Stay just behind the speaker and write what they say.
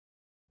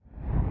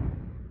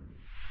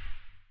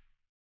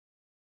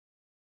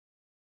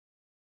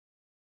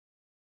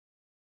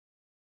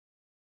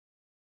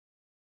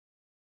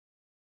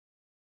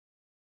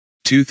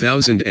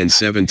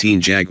2017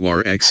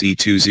 Jaguar XE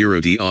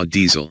 20d AWD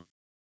Diesel.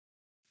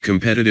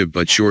 Competitive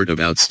but short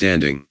of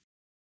outstanding.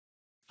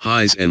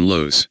 Highs and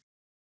lows.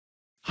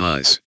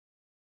 Highs.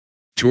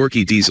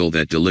 Torquey diesel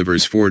that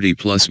delivers 40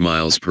 plus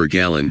miles per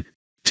gallon,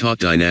 taut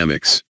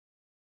dynamics.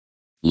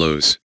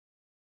 Lows.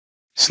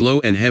 Slow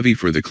and heavy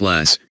for the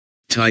class,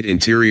 tight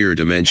interior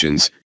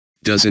dimensions,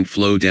 doesn't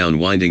flow down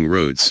winding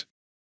roads.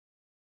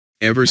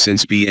 Ever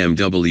since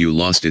BMW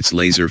lost its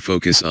laser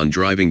focus on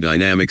driving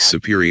dynamics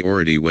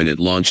superiority when it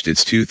launched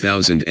its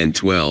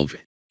 2012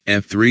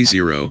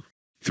 F30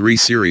 3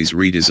 Series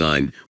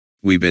redesign,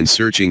 we've been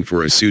searching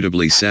for a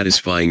suitably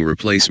satisfying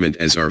replacement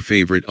as our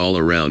favorite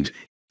all-around,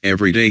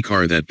 everyday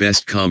car that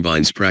best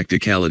combines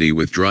practicality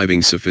with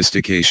driving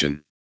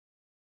sophistication.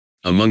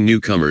 Among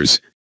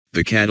newcomers,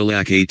 the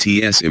Cadillac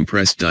ATS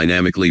impressed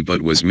dynamically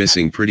but was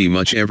missing pretty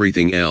much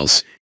everything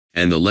else,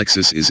 and the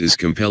Lexus is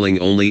compelling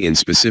only in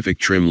specific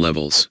trim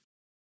levels.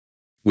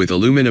 With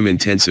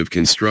aluminum-intensive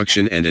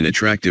construction and an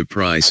attractive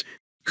price,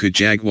 could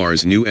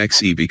Jaguar's new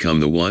XE become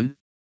the one?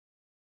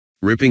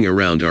 Ripping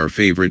around our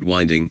favorite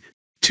winding,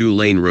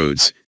 two-lane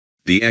roads,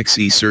 the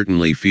XE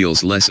certainly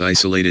feels less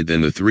isolated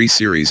than the 3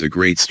 Series, a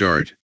great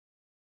start.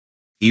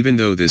 Even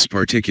though this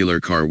particular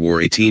car wore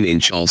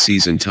 18-inch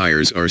all-season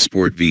tires, our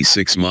Sport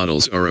V6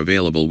 models are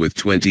available with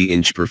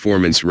 20-inch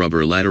performance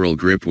rubber. Lateral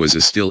grip was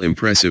a still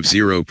impressive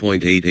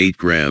 0.88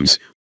 grams,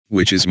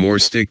 which is more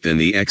stick than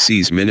the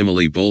XE's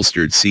minimally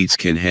bolstered seats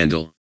can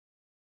handle.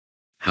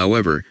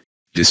 However,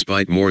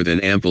 despite more than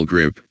ample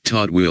grip,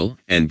 taut wheel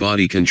and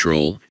body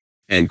control,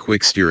 and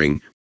quick steering,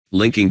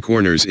 linking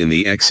corners in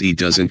the XE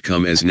doesn't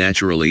come as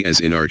naturally as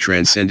in our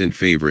transcendent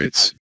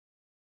favorites.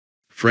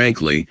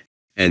 Frankly,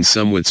 and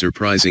somewhat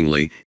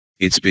surprisingly,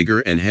 its bigger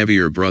and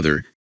heavier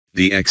brother,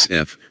 the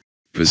XF,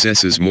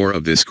 possesses more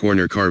of this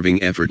corner-carving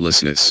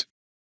effortlessness.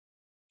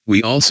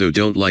 We also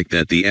don't like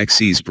that the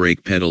XE's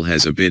brake pedal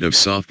has a bit of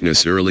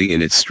softness early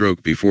in its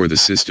stroke before the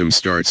system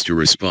starts to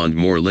respond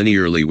more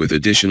linearly with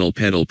additional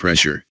pedal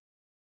pressure.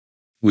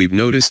 We've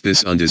noticed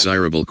this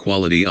undesirable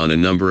quality on a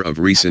number of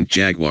recent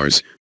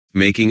Jaguars,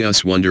 making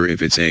us wonder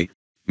if it's a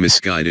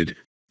misguided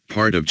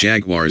part of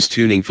Jaguar's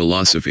tuning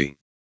philosophy.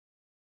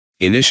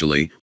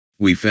 Initially,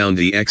 we found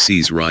the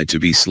XE's ride to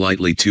be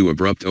slightly too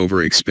abrupt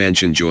over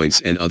expansion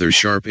joints and other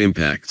sharp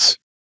impacts.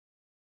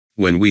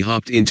 When we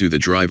hopped into the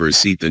driver's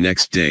seat the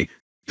next day,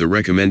 the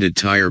recommended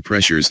tire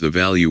pressures, the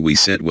value we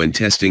set when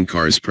testing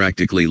cars,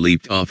 practically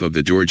leaped off of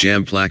the door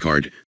jamb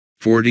placard: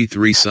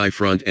 43 SI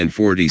front and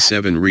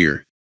 47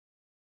 rear.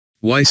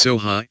 Why so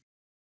high?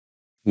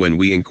 When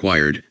we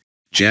inquired,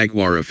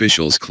 Jaguar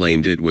officials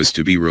claimed it was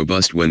to be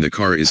robust when the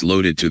car is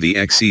loaded to the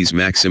XE's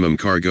maximum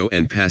cargo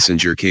and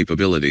passenger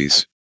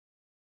capabilities.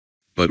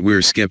 But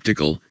we're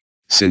skeptical,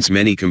 since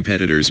many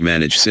competitors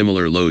manage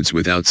similar loads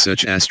without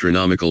such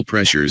astronomical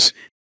pressures,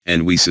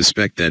 and we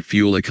suspect that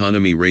fuel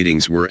economy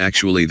ratings were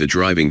actually the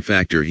driving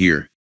factor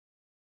here.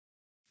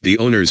 The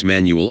owner's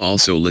manual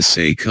also lists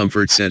a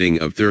comfort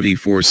setting of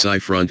 34 SI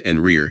front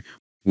and rear,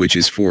 which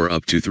is for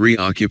up to 3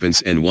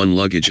 occupants and 1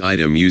 luggage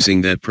item.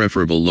 Using that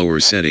preferable lower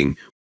setting,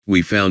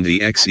 we found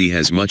the XE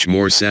has much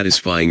more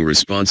satisfying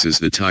responses.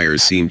 The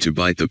tires seem to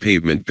bite the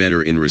pavement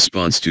better in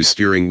response to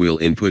steering wheel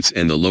inputs,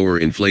 and the lower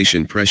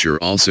inflation pressure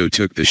also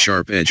took the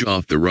sharp edge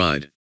off the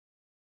ride.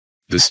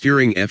 The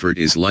steering effort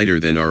is lighter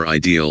than our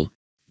ideal,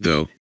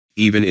 though,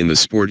 even in the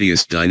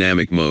sportiest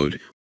dynamic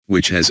mode,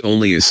 which has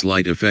only a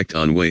slight effect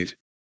on weight.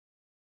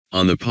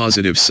 On the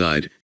positive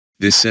side,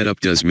 this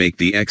setup does make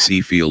the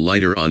XE feel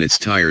lighter on its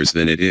tires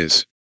than it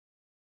is.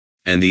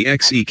 And the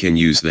XE can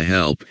use the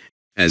help,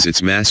 as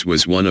its mass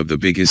was one of the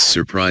biggest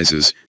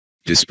surprises.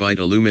 Despite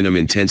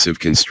aluminum-intensive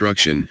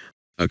construction,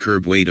 a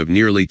curb weight of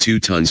nearly 2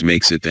 tons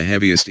makes it the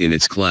heaviest in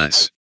its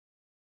class.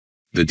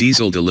 The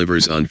diesel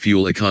delivers on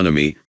fuel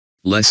economy,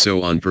 less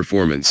so on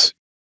performance.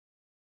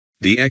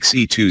 The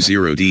XE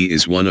 20d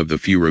is one of the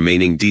few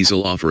remaining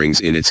diesel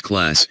offerings in its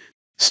class,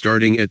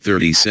 starting at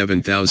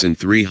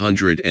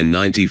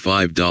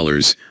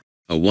 $37,395,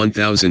 a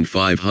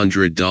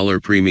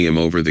 $1,500 premium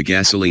over the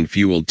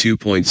gasoline-fueled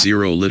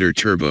 2.0-liter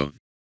turbo.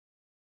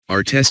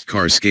 Our test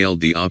car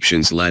scaled the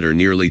options ladder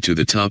nearly to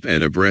the top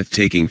at a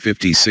breathtaking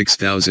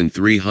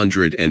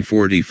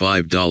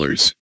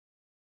 $56,345.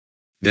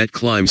 That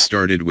climb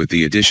started with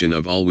the addition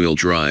of all-wheel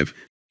drive,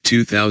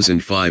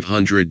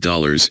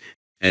 $2,500,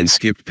 and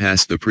skipped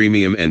past the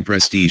premium and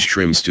prestige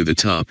trims to the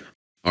top,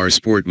 our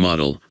sport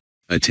model,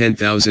 a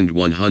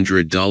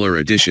 $10,100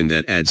 addition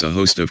that adds a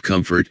host of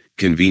comfort,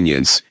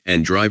 convenience,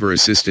 and driver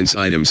assistance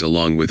items,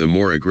 along with a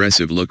more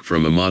aggressive look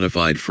from a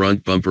modified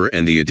front bumper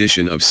and the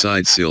addition of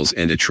side sills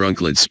and a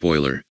trunkled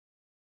spoiler.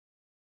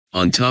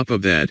 On top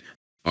of that,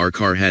 our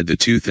car had the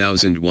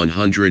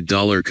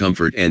 $2,100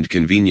 comfort and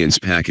convenience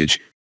package,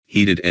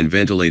 heated and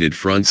ventilated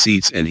front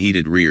seats and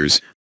heated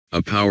rears,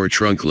 a power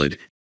trunklid,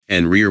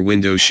 and rear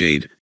window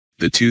shade,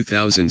 the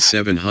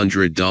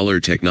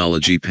 $2,700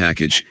 technology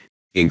package,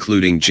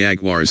 including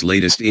Jaguar's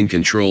latest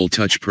In-Control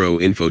Touch Pro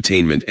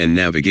infotainment and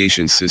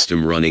navigation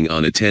system running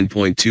on a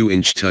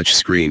 10.2-inch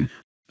touchscreen,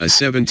 a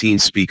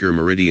 17-speaker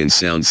Meridian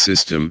sound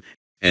system,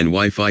 and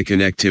Wi-Fi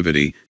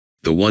connectivity,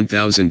 the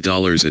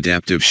 $1,000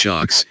 adaptive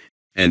shocks,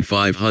 and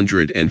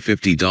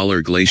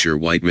 $550 Glacier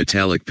white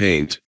metallic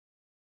paint.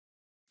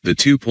 The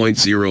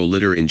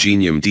 2.0-liter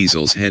Ingenium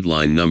diesel's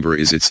headline number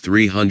is its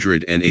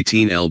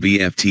 318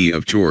 lb-ft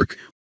of torque,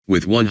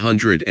 with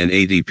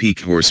 180 peak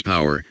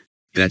horsepower.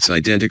 That's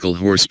identical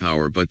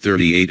horsepower but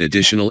 38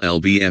 additional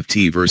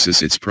lb-ft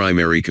versus its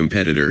primary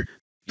competitor,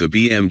 the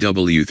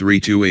BMW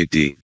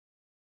 328d.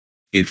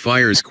 It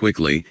fires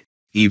quickly,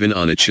 even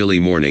on a chilly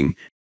morning.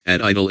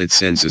 At idle it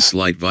sends a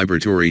slight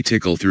vibratory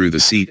tickle through the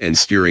seat and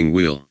steering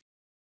wheel.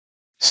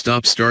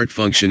 Stop-start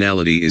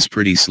functionality is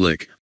pretty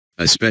slick,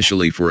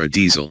 especially for a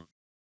diesel.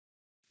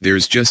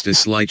 There's just a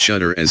slight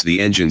shudder as the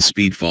engine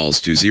speed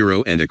falls to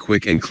zero and a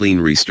quick and clean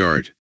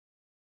restart.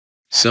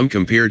 Some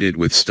compared it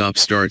with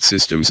stop-start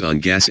systems on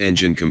gas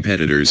engine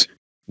competitors,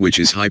 which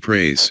is high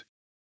praise.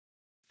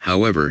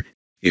 However,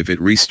 if it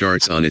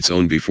restarts on its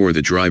own before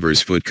the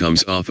driver's foot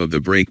comes off of the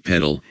brake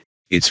pedal,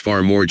 it's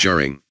far more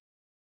jarring.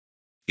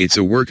 It's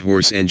a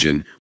workhorse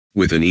engine,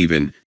 with an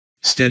even,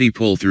 steady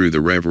pull through the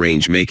rev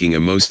range, making a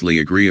mostly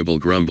agreeable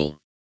grumble.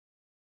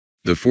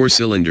 The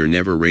four-cylinder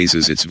never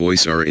raises its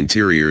voice. Our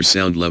interior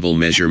sound level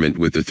measurement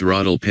with the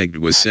throttle pegged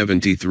was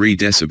 73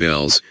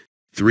 decibels,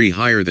 3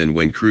 higher than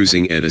when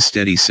cruising at a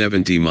steady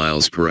 70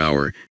 miles per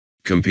hour.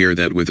 Compare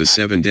that with a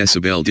 7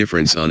 decibel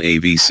difference on a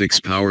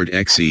V6 powered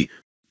XE,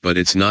 but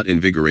it's not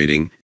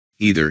invigorating,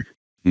 either,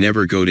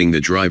 never goading the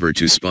driver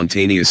to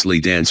spontaneously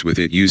dance with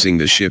it using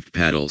the shift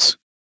paddles.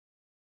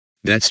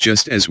 That's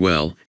just as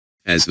well,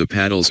 as the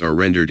paddles are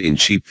rendered in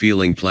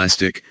cheap-feeling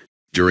plastic.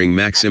 During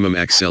maximum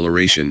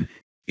acceleration,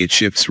 it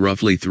shifts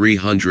roughly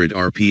 300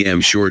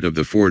 rpm short of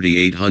the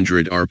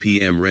 4800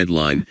 rpm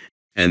redline,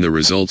 and the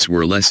results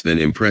were less than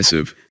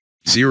impressive,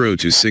 0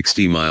 to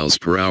 60 miles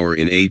per hour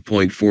in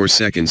 8.4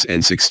 seconds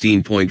and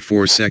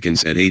 16.4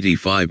 seconds at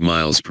 85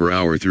 miles per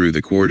hour through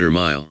the quarter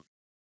mile.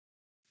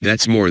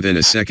 That's more than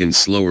a second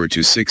slower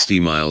to 60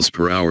 miles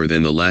per hour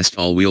than the last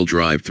all-wheel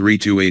drive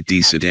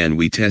 20d sedan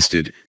we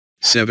tested,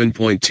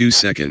 7.2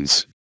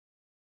 seconds.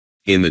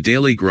 In the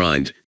daily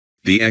grind,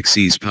 the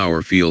XE's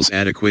power feels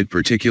adequate,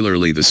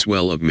 particularly the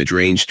swell of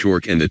mid-range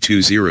torque, and the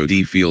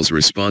 20d feels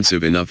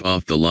responsive enough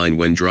off the line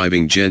when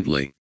driving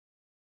gently.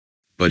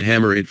 But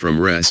hammer it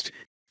from rest,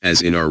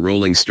 as in our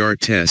rolling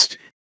start test,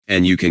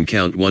 and you can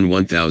count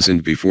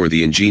 1000 before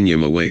the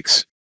Ingenium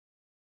awakes.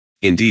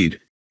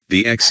 Indeed,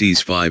 the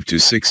XE's 5 to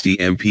 60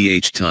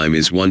 mph time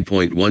is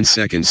 1.1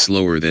 seconds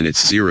slower than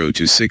its 0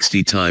 to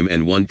 60 time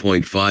and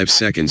 1.5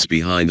 seconds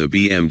behind the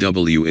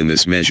BMW in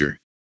this measure.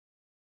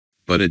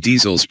 But a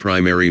diesel's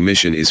primary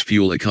mission is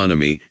fuel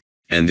economy,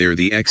 and there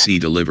the XE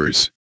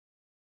delivers.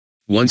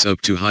 Once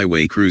up to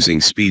highway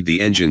cruising speed, the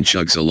engine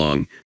chugs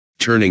along,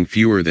 turning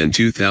fewer than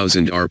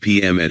 2000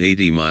 rpm at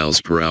 80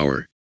 miles per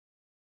hour.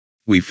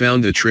 We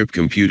found the Trip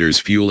Computer's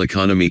fuel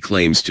economy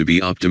claims to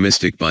be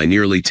optimistic by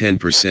nearly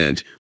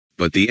 10%,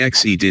 but the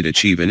XE did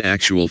achieve an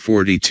actual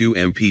 42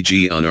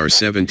 mpg on our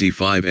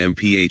 75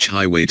 mph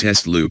highway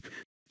test loop,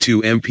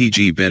 2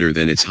 mpg better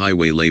than its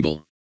highway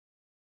label.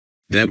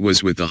 That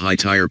was with the high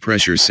tire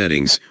pressure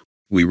settings.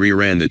 We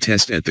reran the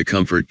test at the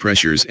comfort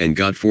pressures and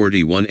got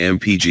 41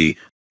 mpg,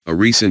 a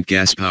recent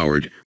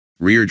gas-powered,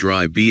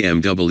 rear-drive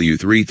BMW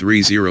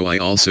 330i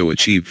also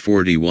achieved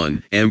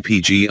 41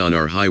 mpg on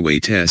our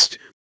highway test,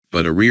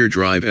 but a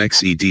rear-drive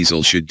XE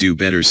diesel should do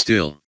better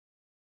still.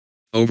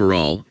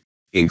 Overall,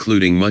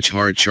 including much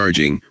hard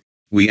charging,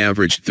 we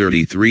averaged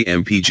 33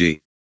 mpg.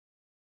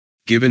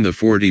 Given the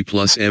 40+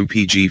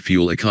 mpg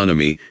fuel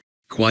economy,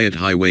 quiet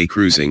highway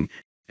cruising,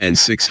 and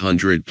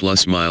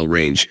 600+ mile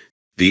range,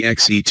 the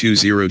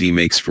XE20d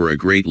makes for a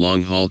great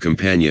long-haul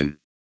companion.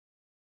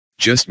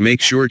 Just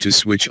make sure to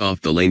switch off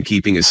the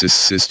lane-keeping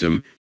assist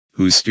system,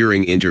 whose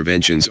steering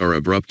interventions are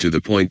abrupt to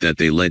the point that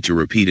they led to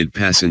repeated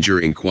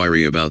passenger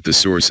inquiry about the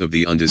source of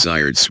the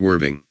undesired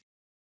swerving.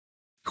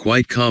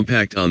 Quite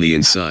compact on the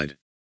inside.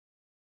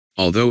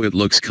 Although it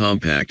looks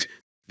compact,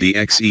 the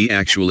XE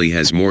actually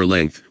has more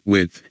length,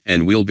 width,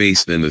 and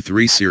wheelbase than the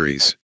 3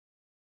 Series.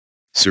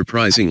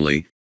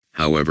 Surprisingly,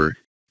 however,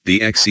 the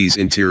XE's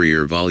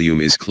interior volume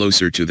is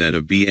closer to that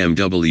of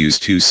BMW's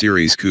 2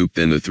 Series coupe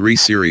than the 3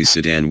 Series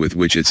sedan with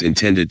which it's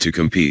intended to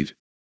compete.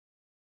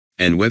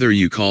 And whether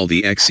you call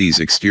the XE's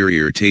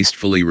exterior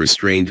tastefully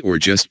restrained or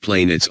just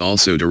plain, it's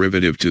also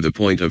derivative to the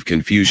point of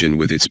confusion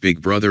with its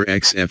big brother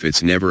XF.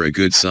 It's never a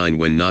good sign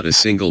when not a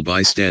single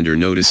bystander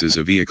notices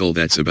a vehicle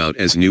that's about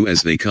as new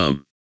as they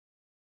come.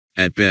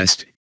 At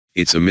best,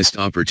 it's a missed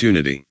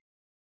opportunity.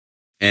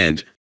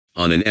 And,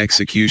 on an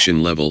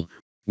execution level,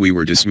 we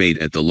were dismayed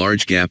at the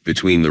large gap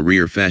between the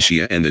rear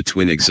fascia and the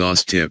twin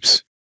exhaust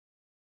tips.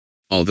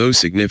 Although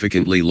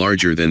significantly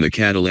larger than the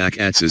Cadillac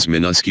ATS's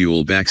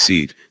minuscule back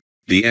seat,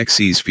 the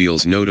XE's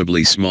feels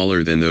notably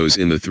smaller than those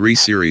in the 3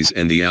 Series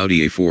and the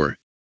Audi A4.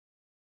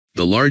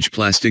 The large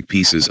plastic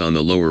pieces on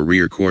the lower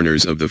rear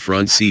corners of the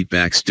front seat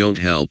backs don't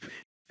help,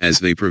 as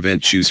they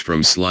prevent shoes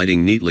from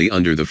sliding neatly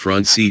under the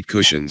front seat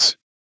cushions.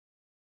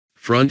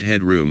 Front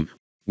headroom,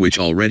 which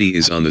already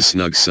is on the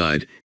snug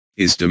side,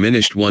 is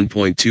diminished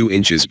 1.2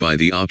 inches by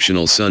the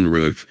optional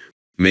sunroof,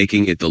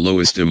 making it the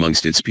lowest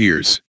amongst its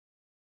peers.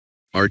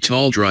 Our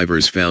tall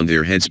drivers found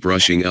their heads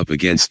brushing up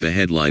against the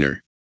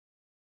headliner.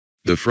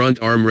 The front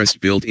armrest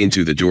built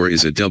into the door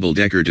is a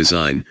double-decker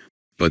design,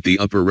 but the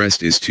upper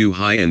rest is too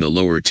high and the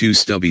lower too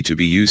stubby to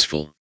be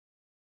useful.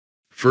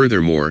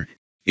 Furthermore,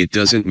 it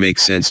doesn't make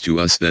sense to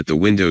us that the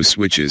window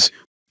switches,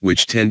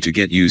 which tend to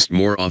get used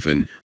more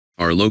often,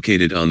 are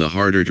located on the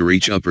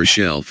harder-to-reach upper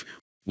shelf,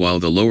 while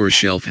the lower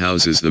shelf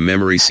houses the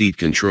memory seat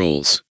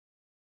controls.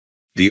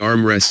 The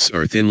armrests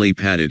are thinly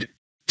padded,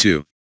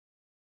 too.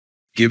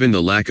 Given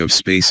the lack of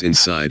space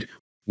inside,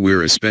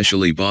 we're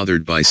especially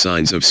bothered by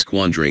signs of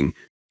squandering,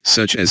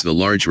 such as the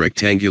large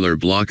rectangular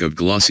block of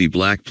glossy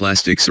black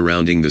plastic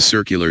surrounding the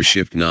circular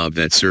shift knob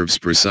that serves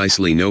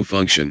precisely no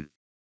function.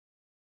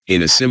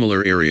 In a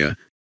similar area,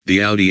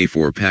 the Audi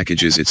A4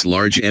 packages its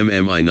large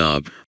MMI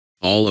knob,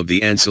 all of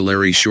the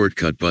ancillary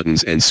shortcut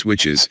buttons and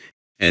switches,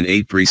 and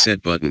 8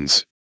 preset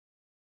buttons.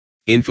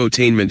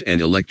 Infotainment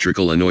and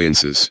electrical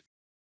annoyances.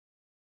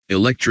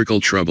 Electrical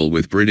trouble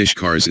with British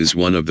cars is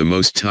one of the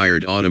most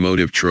tired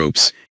automotive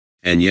tropes,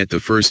 and yet the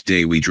first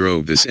day we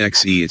drove this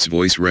XE its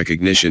voice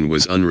recognition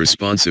was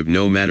unresponsive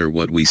no matter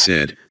what we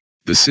said.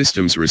 The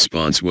system's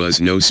response was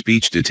no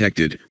speech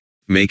detected,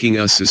 making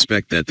us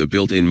suspect that the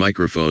built-in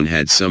microphone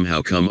had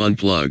somehow come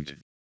unplugged.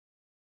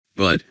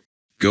 But,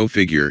 go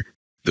figure,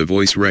 the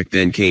voice rec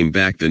then came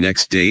back the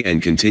next day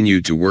and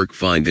continued to work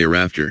fine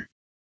thereafter.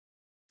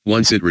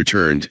 Once it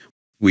returned,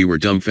 we were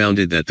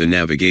dumbfounded that the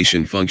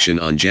navigation function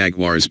on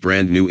Jaguar's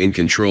brand new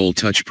InControl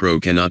Touch Pro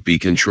cannot be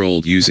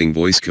controlled using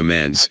voice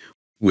commands,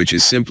 which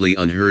is simply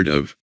unheard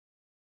of.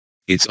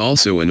 It's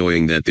also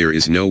annoying that there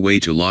is no way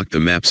to lock the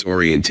map's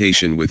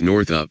orientation with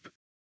north up.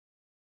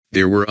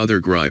 There were other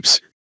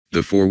gripes. The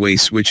 4-way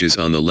switches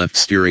on the left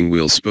steering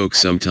wheel spoke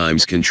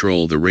sometimes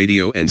control the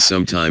radio and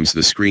sometimes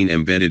the screen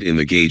embedded in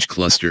the gauge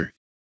cluster.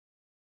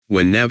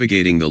 When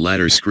navigating the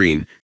latter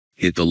screen,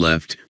 hit the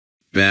left,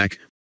 back,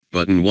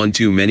 button one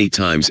too many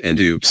times and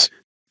oops,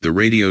 the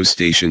radio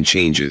station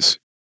changes.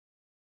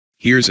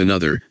 Here's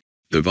another,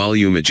 the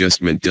volume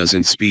adjustment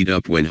doesn't speed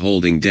up when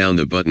holding down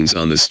the buttons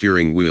on the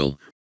steering wheel.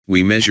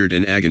 We measured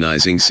an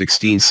agonizing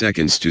 16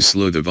 seconds to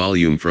slow the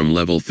volume from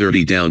level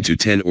 30 down to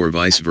 10 or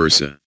vice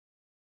versa.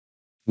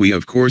 We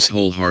of course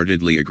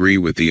wholeheartedly agree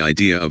with the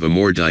idea of a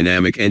more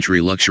dynamic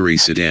entry luxury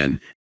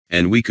sedan,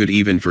 and we could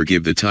even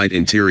forgive the tight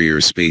interior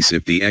space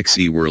if the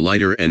XE were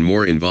lighter and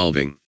more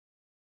involving.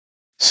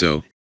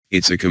 So,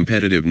 it's a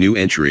competitive new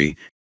entry,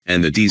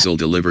 and the diesel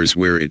delivers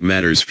where it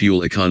matters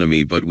fuel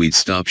economy, but we'd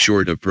stop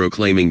short of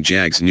proclaiming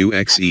Jag's new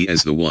XE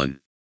as the one.